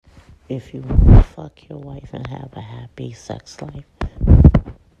If you want to fuck your wife and have a happy sex life,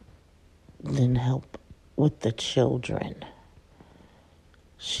 then help with the children.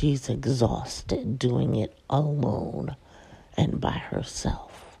 She's exhausted doing it alone and by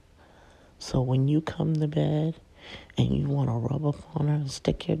herself. So when you come to bed and you want to rub up on her and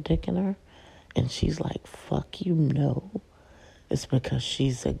stick your dick in her, and she's like, fuck you, no, it's because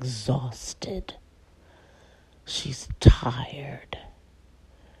she's exhausted. She's tired.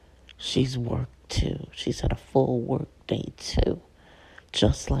 She's worked too. She's had a full work day too,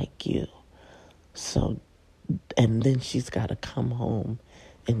 just like you. So, and then she's got to come home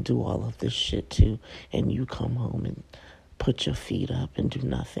and do all of this shit too. And you come home and put your feet up and do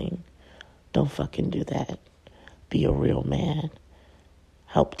nothing. Don't fucking do that. Be a real man.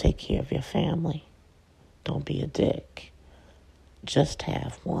 Help take care of your family. Don't be a dick. Just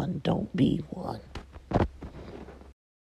have one. Don't be one.